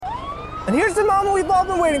And here's the moment we've all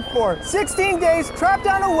been waiting for. 16 days trapped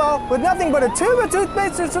down a well with nothing but a tube of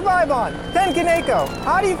toothpaste to survive on. Ken Kaneko,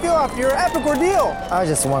 how do you feel after your epic ordeal? I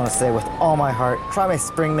just want to say with all my heart, try my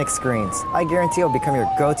spring mix greens. I guarantee it'll become your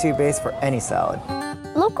go-to base for any salad.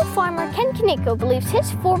 Local farmer Ken Kaneko believes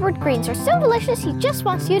his Forward Greens are so delicious he just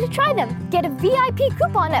wants you to try them. Get a VIP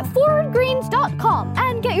coupon at forwardgreens.com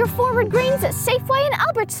and get your Forward Greens at Safeway and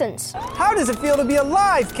Albertsons. How does it feel to be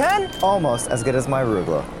alive, Ken? Almost as good as my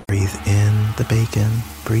arugula. Breathe in the bacon,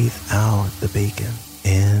 breathe out the bacon.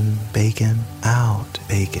 In bacon, out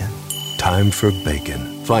bacon. Time for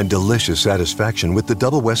bacon. Find delicious satisfaction with the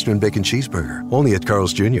Double Western Bacon Cheeseburger. Only at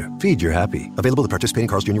Carl's Jr. Feed your happy. Available at participating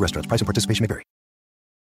Carl's Jr. restaurants. Price and participation may vary.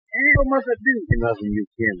 What must I do? Nothing you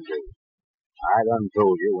can do. I done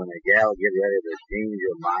told you, when a gal get ready to change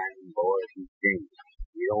your mind, boy, she changes.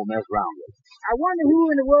 You don't mess around with it. I wonder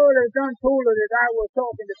who in the world has done told her that I was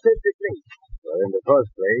talking to Tootsie Blake. Well, in the first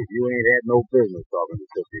place, you ain't had no business talking to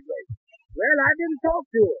Tootsie Blake. Well, I didn't talk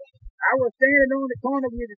to her. I was standing on the corner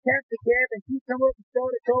with a taxi cab, and she come up and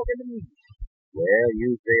started talking to me. Well,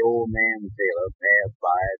 you say old man Taylor passed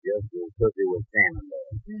by just as Tootsie was standing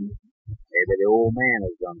there. Maybe the old man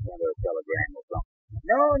has done sent her a telegram or something.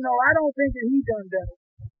 No, I don't think that he done it.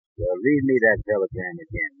 Well, read me that telegram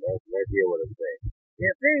again. Let's hear what it says.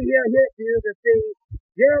 It say here, it say,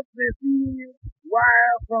 just received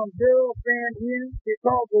wire from girlfriend in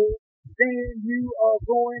Chicago saying you are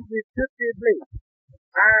going with Tootsie Blake.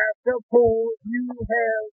 I suppose you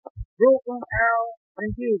have broken our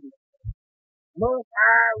engagement. Must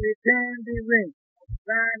I return the ring?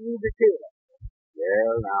 Sign me the Taylor.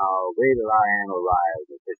 Well, now, wait till I analyze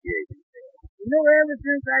the situation. You know, ever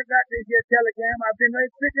since I got this here telegram, I've been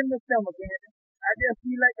right sick in the stomach, Andy. I just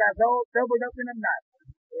feel like I was all doubled up in a knot.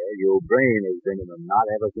 Well, your brain has been in a knot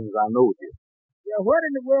ever since I know you. Yeah, what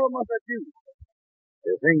in the world must I do?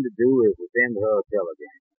 The thing to do is to send her a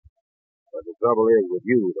telegram. But the trouble is with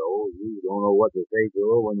you, though, you don't know what to say to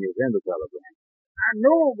her when you send a telegram. I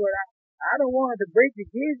know, but I don't want her to break the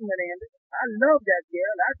engagement, Andy. I love that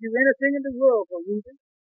girl. I'd do anything in the world for Ruby.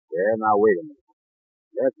 Yeah, now wait a minute.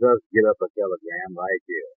 Let's just get up a telegram right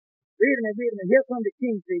here. Wait a minute. Here comes the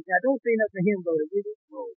Kingfish. Now don't say nothing to him, though, will you?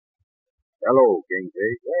 No. Hello,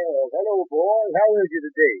 Kingfish. Well, hello, boys. How is you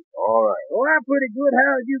today? All right. Oh, I'm pretty good.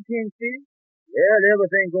 How are you, Kingfish? Well,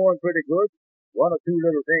 everything going pretty good. One or two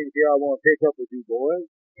little things here I want to take up with you, boys.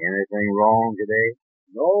 Anything wrong today?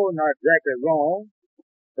 No, not exactly wrong.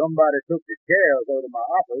 Somebody took the chairs out of my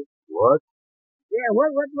office. What? Yeah,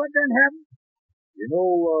 what done happened? You know,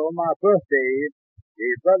 on my birthday, the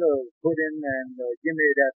brother put in and give me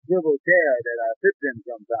that swivel chair that I sit in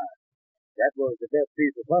sometimes. That was the best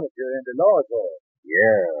piece of furniture in the Lord's Hall.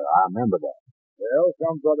 Yeah, I remember that. Well,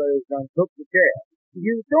 some brother has done took the chair.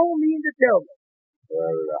 You don't mean to tell me.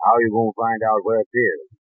 Well, how are you going to find out where it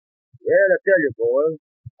is? Well, I tell you, boys,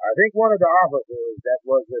 I think one of the officers that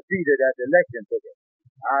was seated at the election ticket.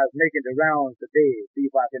 I was making the rounds today to see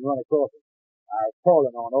if I can run across it. I was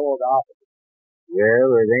calling on all the officers.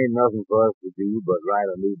 Well, it ain't nothing for us to do but write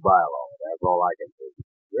a new bylaw. That's all I can say.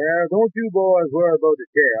 Well, don't you boys worry about the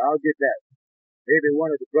chair. I'll get that. Maybe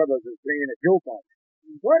one of the brothers is playing a joke on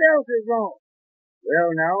me. What else is wrong?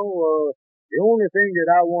 Well, now, the only thing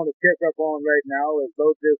that I want to check up on right now is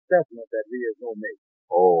about this assessment that we is going to make.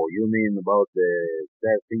 Oh, you mean about the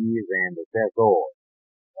assessees and the assessors?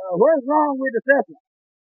 What's wrong with assessment?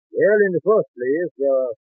 Well, in the first place,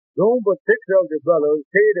 don't but 6 of the brothers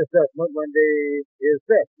paid assessment when they is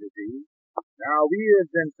assessed, you see. Now, we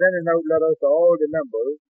have been sending out letters to all the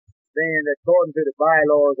members saying that according to the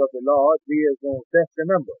bylaws of the Lord, we is going to assess the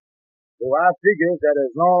members. So I figure that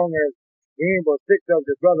as long as ain't but 6 of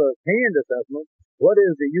the brothers paying the assessment, what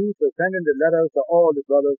is the use of sending the letters to all the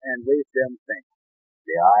brothers and waste them things?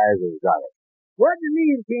 The eyes has got it. What do you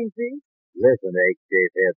mean, Kingfish? Listen, H.J.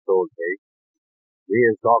 Head Soulcake. We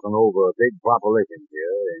is talking over a big proposition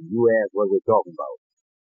here, and you ask what we're talking about.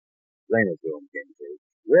 Explain it to him, Kingfish.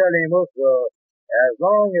 Well, Amos, as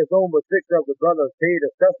long as over 6 of the brothers paid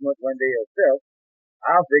assessment when they assessed,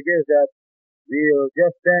 I figure that we'll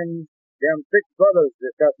just send them 6 brothers the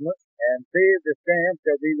assessment and save the stamps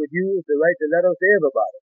that we would use to write the letters to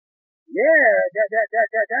everybody. Yeah,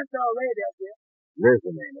 that's all right, there.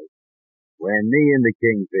 Listen, Amos, when me and the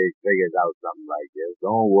Kingfish figures out something like this,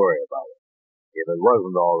 don't worry about it. If it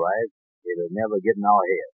wasn't all right, it'd never get in our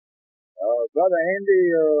head. Brother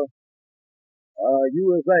Andy, you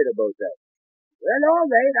was right about that. Well, all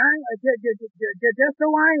right. Just so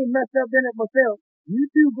I ain't messed up in it myself, you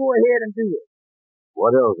two go ahead and do it.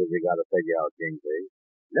 What else have you got to figure out, Kingfish?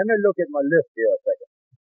 Let me look at my list here a second.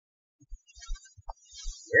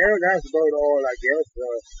 Well, that's about all, I guess.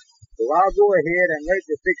 So I'll go ahead and write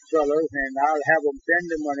the 6 fellas, and I'll have them send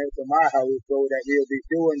the money to my house so that we'll be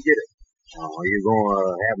sure and get it. You're going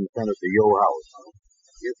to have them send it to your house, huh?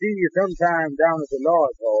 You see, sometimes down at the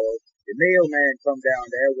Lord's Hall, the mailman come down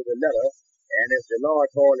there with a letter, and if the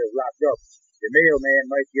Lord's Hall is locked up, the mailman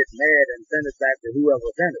might get mad and send it back to whoever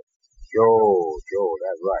sent it. Sure,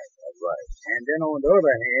 that's right. And then on the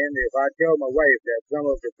other hand, if I tell my wife that some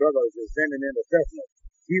of the brothers is sending in assessment,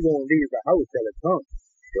 she won't leave the house till it comes.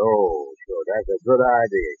 Sure, that's a good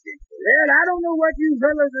idea, Kingsley. Well, I don't know what you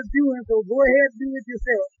fellas are doing, so go ahead and do it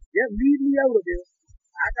yourself. Just leave me out of this.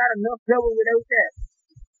 I got enough trouble without that.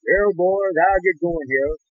 Well, boys, I'll get going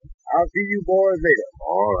here. I'll see you boys later.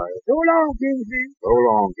 All right. So long, Kingsley. So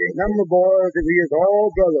long, Kingsley. Remember, boys, that we is all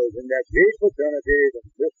brothers in that great fraternity of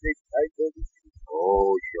mystic type of...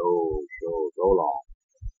 Oh, sure. So long.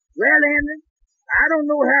 Well, Andy, I don't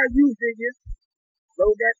know how you figure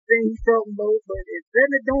about that thing he's talking about, but it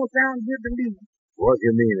certainly don't sound good to me. What do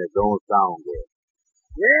you mean it don't sound good?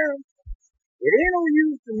 Well, it ain't no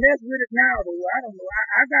use to mess with it now, though. I don't know.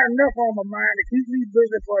 I got enough on my mind to keep me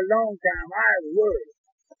busy for a long time. I was worried.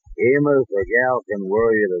 Amos, a gal can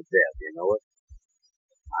worry you to death, you know it.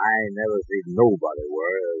 I ain't never seen nobody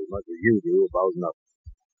worry as much as you do about nothing.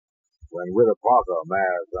 When Widow Parker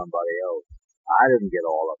married somebody else, I didn't get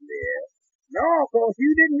all up in the air. No, of course,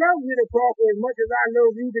 you didn't love Widow Parker as much as I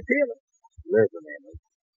love Ruby Taylor. Listen, Amos,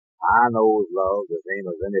 I knows love the same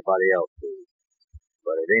as anybody else do,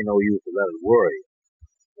 but it ain't no use to let it worry you.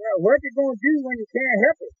 Well, what you gonna do when you can't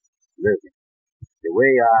help it? Listen, the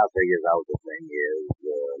way I figures out the thing is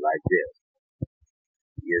like this.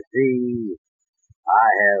 You see, I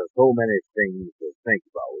have so many things to think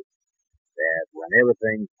about that when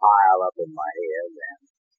everything pile up in my head and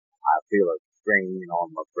I feel a strain on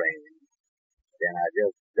my brain, then I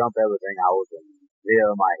just dump everything out and clear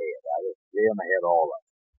my head. I just clear my head all up.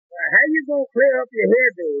 How you gonna clear up your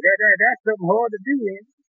head, though? That's something hard to do, ain't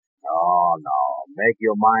it? No. Make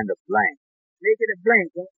your mind a blank. Make it a blank,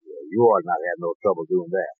 huh? Yeah, you ought not have no trouble doing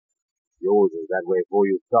that. Yours is that way before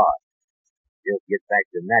you start. Just get back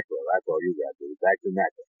to natural. That's all you got to do. Back to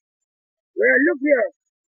natural. Well, look here.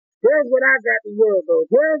 Here's what I got to worry about.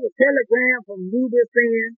 Here's a telegram from Ruby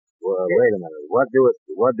saying... Well, wait a minute. What do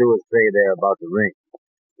it say there about the ring?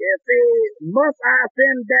 It says, must I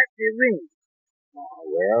send back the ring?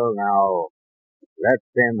 Well, now, let's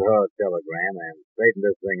send her a telegram and straighten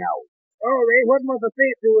this thing out. All right, what must I say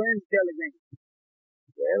to her in the telegram?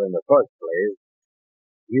 Well, in the first place,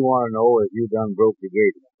 you want to know if you done broke the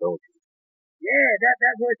engagement, don't you? Yeah,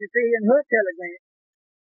 that's what you say in her telegram.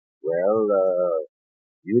 Well,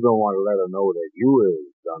 you don't want to let her know that you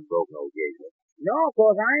is done broke no engagement. No, of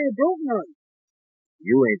course, I ain't broke none.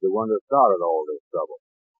 You ain't the one that started all this trouble.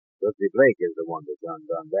 Tootsie Blake is the one that done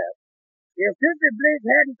that. If Tootsie Blake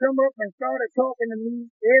hadn't come up and started talking to me,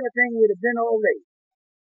 everything would have been all right.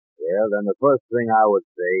 Well, then the first thing I would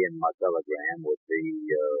say in my telegram would be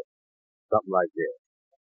something like this.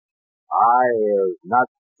 I is not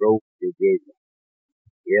broke the engagement.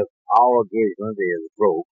 If our engagement is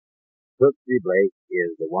broke, Tootsie Blake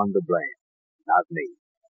is the one to blame, not me.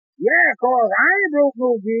 Yeah, 'cause I ain't broke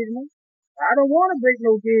no engagement. I don't want to break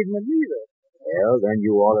no engagement either. Well, then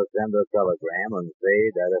you ought to send a telegram and say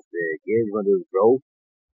that if the engagement is broke,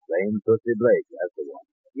 blame Tootsie Blake. That's the one.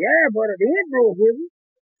 Yeah, but it ain't broke, is it?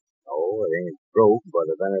 No, it ain't broke,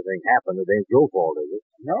 but if anything happened, it ain't your fault, is it?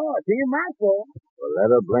 No, it ain't my fault. Well,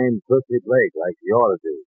 let her blame Tootsie Blake like she ought to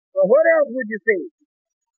do. Well, what else would you say?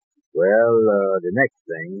 Well, the next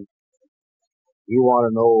thing, you want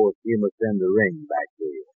to know if she must send the ring back to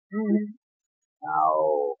you. Mm-hmm.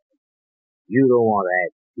 Now, you don't want to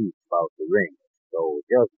act cheap about the ring, so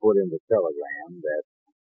just put in the telegram that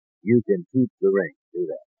you can keep the ring. Do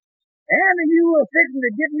that. And you were fixing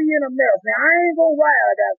to get me in a mess. Now, I ain't gonna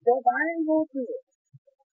wire that stuff. I ain't gonna do it.